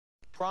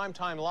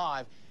Primetime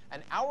Live,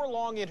 an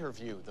hour-long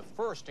interview, the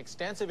first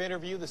extensive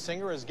interview the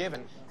singer has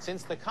given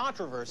since the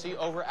controversy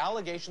over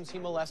allegations he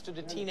molested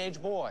a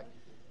teenage boy.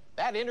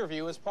 That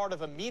interview is part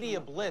of a media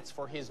blitz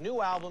for his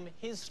new album,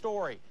 His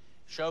Story.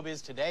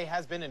 Showbiz Today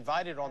has been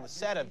invited on the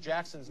set of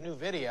Jackson's new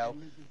video,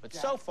 but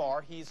so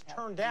far he's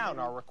turned down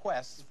our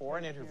requests for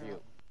an interview.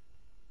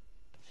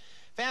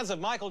 Fans of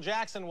Michael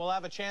Jackson will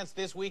have a chance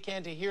this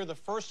weekend to hear the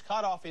first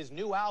cut off his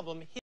new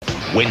album.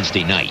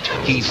 Wednesday night,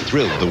 he's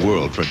thrilled the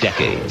world for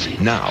decades.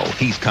 Now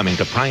he's coming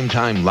to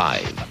Primetime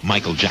Live.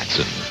 Michael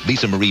Jackson,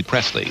 Lisa Marie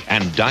Presley,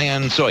 and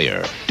Diane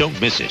Sawyer. Don't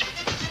miss it.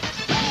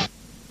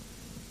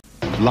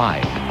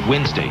 Live,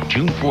 Wednesday,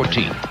 June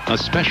 14th, a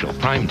special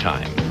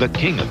Primetime, the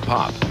King of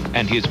Pop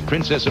and his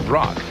Princess of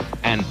Rock,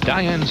 and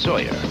Diane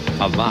Sawyer,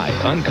 a live,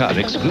 uncut,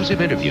 exclusive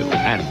interview,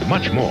 and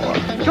much more.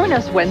 Join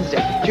us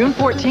Wednesday, June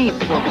 14th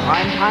for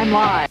Primetime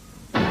Live.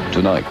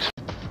 Tonight.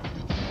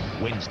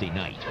 Wednesday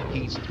night,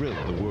 he's thrilled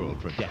the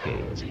world for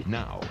decades.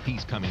 Now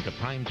he's coming to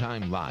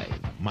Primetime Live.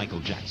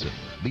 Michael Jackson,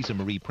 Lisa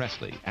Marie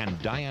Presley, and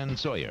Diane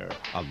Sawyer,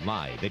 a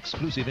live,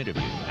 exclusive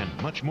interview,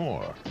 and much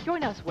more.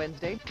 Join us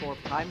Wednesday for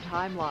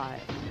Primetime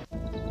Live.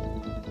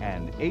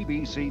 And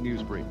ABC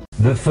News Brief.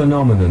 The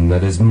phenomenon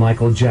that is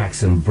Michael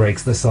Jackson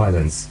breaks the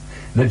silence.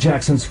 The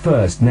Jackson's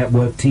first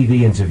network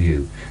TV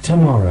interview,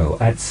 tomorrow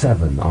at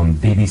 7 on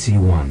BBC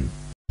One.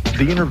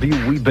 The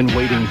interview we've been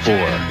waiting for,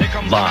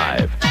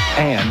 live.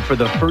 And for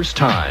the first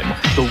time,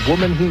 the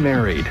woman he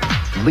married,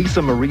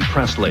 Lisa Marie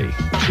Presley.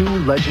 Two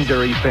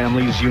legendary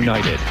families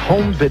united.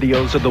 Home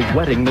videos of the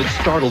wedding that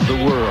startled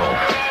the world.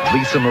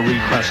 Lisa Marie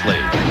Presley,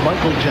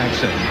 Michael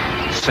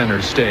Jackson,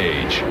 center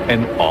stage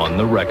and on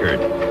the record.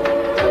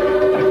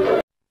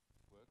 The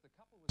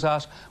couple was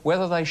asked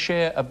whether they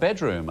share a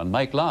bedroom and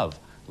make love.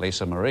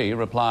 Lisa Marie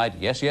replied,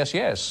 yes, yes,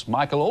 yes.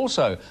 Michael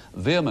also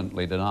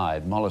vehemently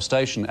denied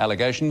molestation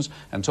allegations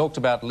and talked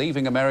about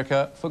leaving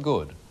America for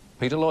good.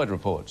 Peter Lloyd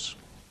reports.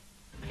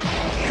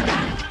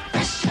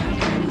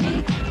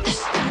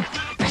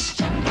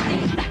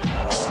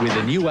 With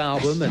a new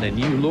album and a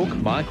new look,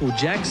 Michael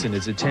Jackson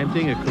is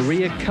attempting a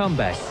career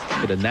comeback.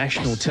 But a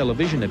national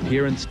television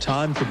appearance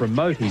timed to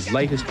promote his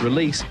latest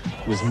release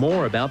was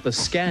more about the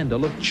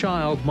scandal of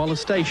child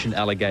molestation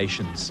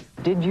allegations.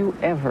 Did you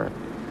ever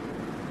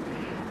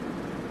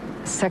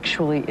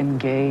sexually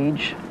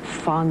engage,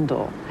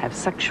 fondle, have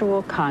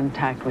sexual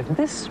contact with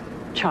this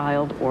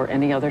child or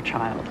any other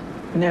child?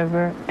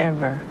 Never,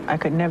 ever. I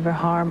could never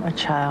harm a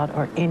child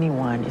or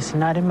anyone. It's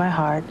not in my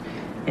heart.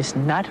 It's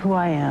not who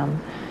I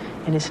am.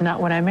 And it's not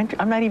what I'm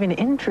not even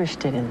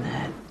interested in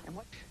that.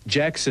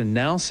 Jackson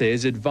now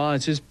says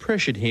advisors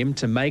pressured him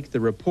to make the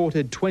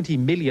reported $20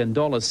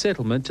 million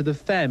settlement to the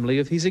family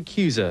of his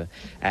accuser.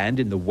 And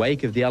in the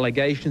wake of the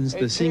allegations,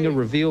 the singer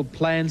revealed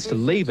plans to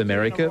leave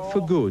America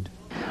for good.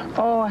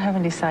 Oh, I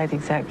haven't decided the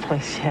exact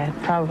place yet.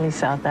 Probably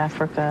South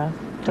Africa.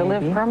 To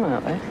live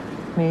permanently?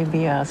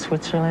 Maybe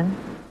Switzerland.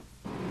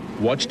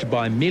 Watched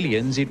by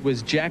millions, it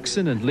was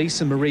Jackson and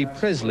Lisa Marie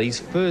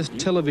Presley's first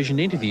television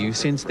interview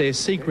since their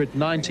secret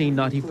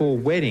 1994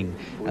 wedding,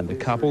 and the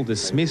couple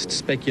dismissed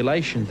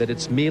speculation that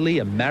it's merely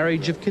a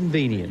marriage of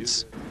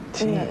convenience.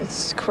 Yeah,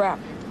 it's crap.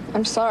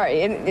 I'm sorry.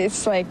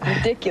 It's like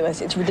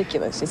ridiculous. It's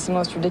ridiculous. It's the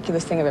most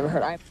ridiculous thing I've ever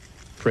heard.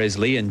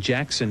 Presley and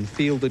Jackson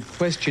fielded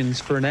questions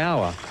for an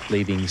hour,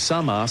 leaving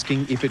some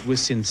asking if it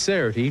was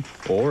sincerity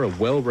or a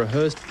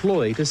well-rehearsed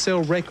ploy to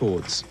sell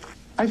records.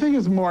 I think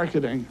it's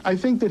marketing. I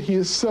think that he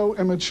is so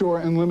immature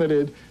and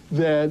limited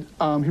that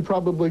he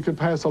probably could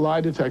pass a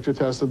lie detector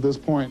test at this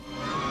point.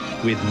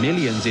 With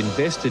millions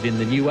invested in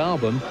the new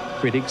album,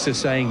 critics are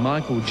saying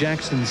Michael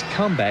Jackson's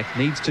comeback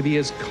needs to be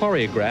as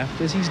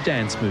choreographed as his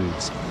dance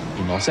moves.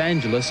 In Los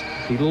Angeles,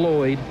 Peter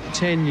Lloyd,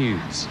 10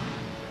 News.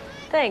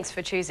 Thanks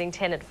for choosing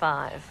 10 at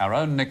 5. Our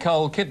own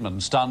Nicole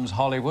Kidman stuns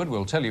Hollywood.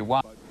 We'll tell you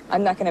why.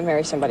 I'm not going to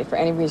marry somebody for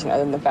any reason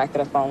other than the fact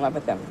that I fall in love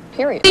with them.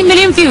 Period. 3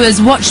 million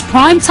viewers watched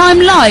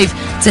Primetime Live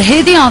to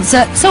hear the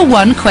answer to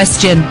one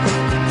question.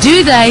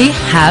 Do they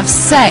have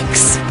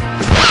sex?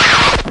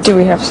 Do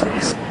we have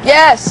sex?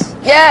 Yes!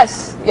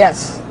 Yes!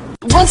 Yes.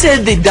 Once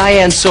said the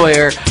Diane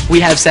Sawyer, we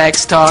have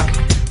sex talk.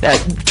 That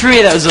 3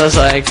 of those was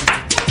like,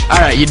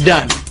 alright, you're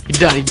done. You're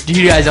done.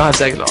 You guys don't have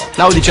sex at all.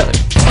 Not with each other.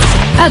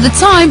 At the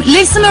time,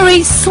 Lisa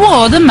Marie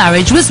swore the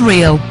marriage was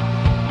real.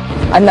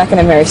 I'm not going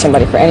to marry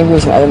somebody for any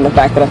reason other than the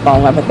fact that I fall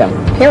in love with them.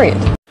 Period.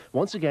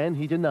 Once again,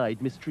 he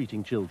denied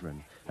mistreating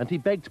children, and he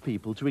begged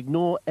people to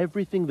ignore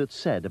everything that's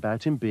said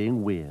about him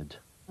being weird.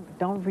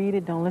 Don't read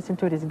it, don't listen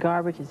to it. It's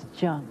garbage, it's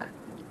junk.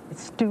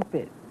 It's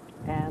stupid.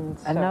 And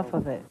enough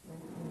of it.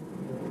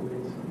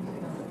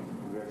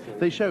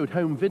 They showed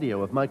home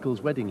video of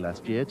Michael's wedding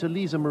last year to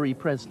Lisa Marie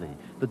Presley,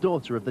 the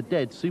daughter of the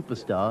dead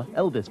superstar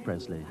Elvis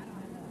Presley.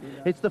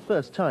 It's the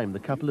first time the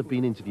couple have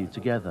been interviewed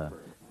together.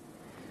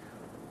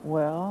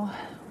 Well,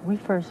 we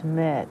first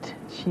met.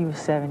 She was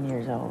 7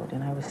 years old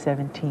and I was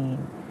 17.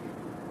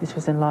 This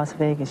was in Las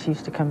Vegas. She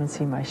used to come and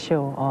see my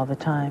show all the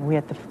time. We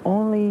had the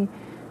only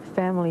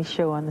family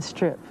show on the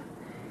Strip.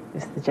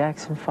 It's the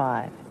Jackson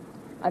 5.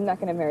 I'm not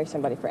going to marry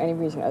somebody for any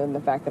reason other than the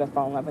fact that I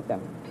fall in love with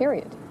them.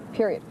 Period.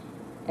 Period.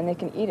 and they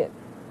can eat it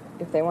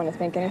if they want to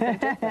think anything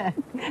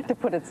different. To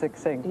put it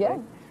succinctly. Yeah.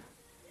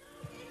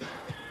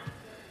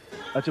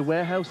 At a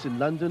warehouse in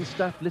London,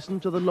 staff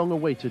listened to the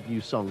long-awaited new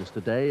songs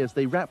today as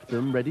they wrapped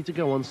them ready to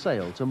go on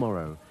sale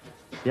tomorrow.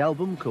 The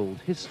album, called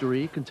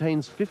History,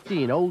 contains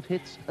 15 old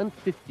hits and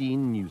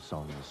 15 new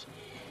songs.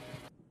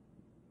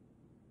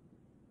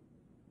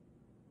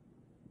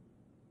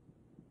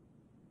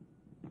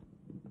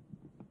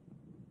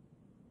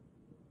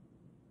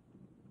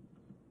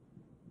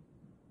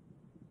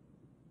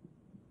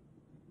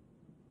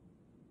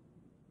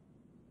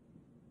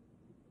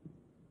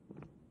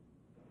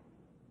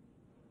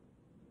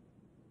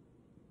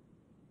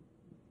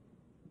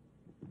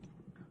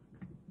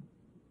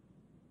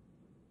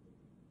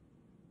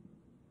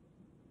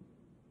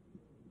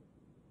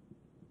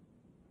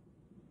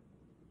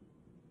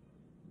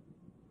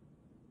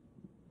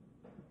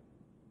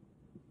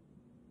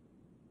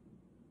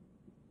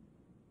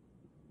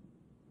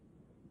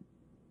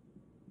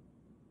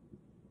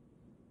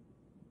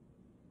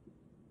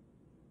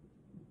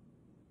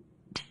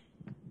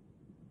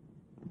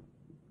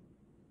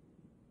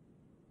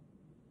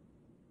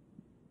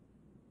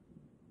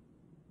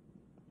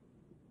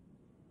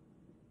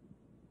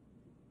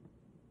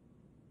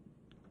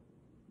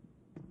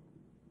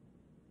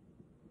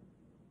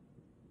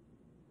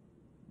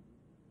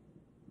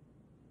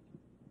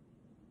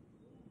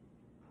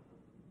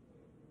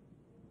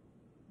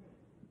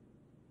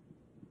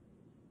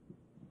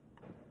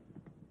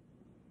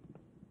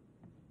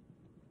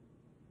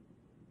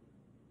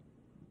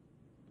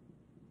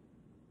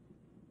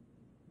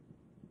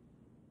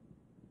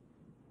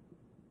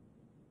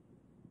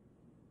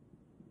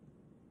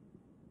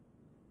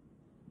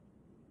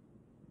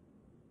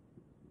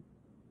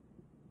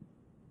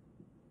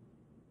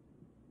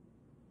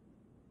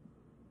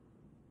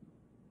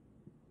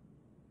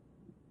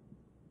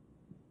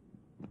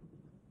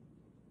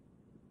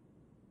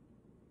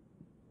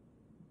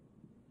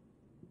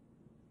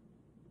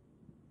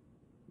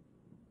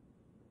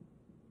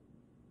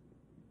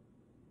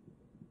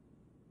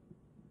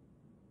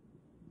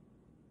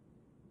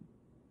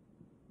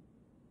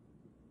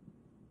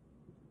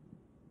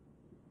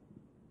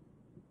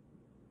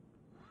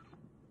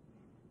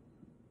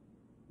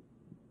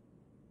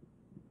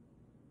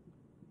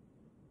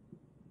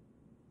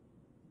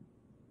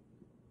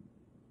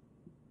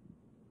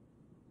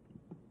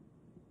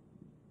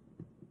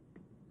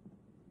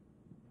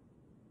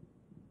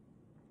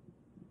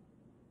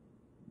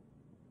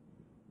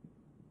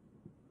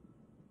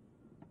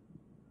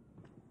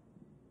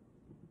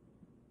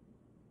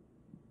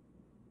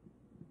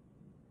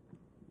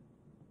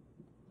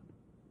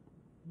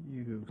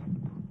 You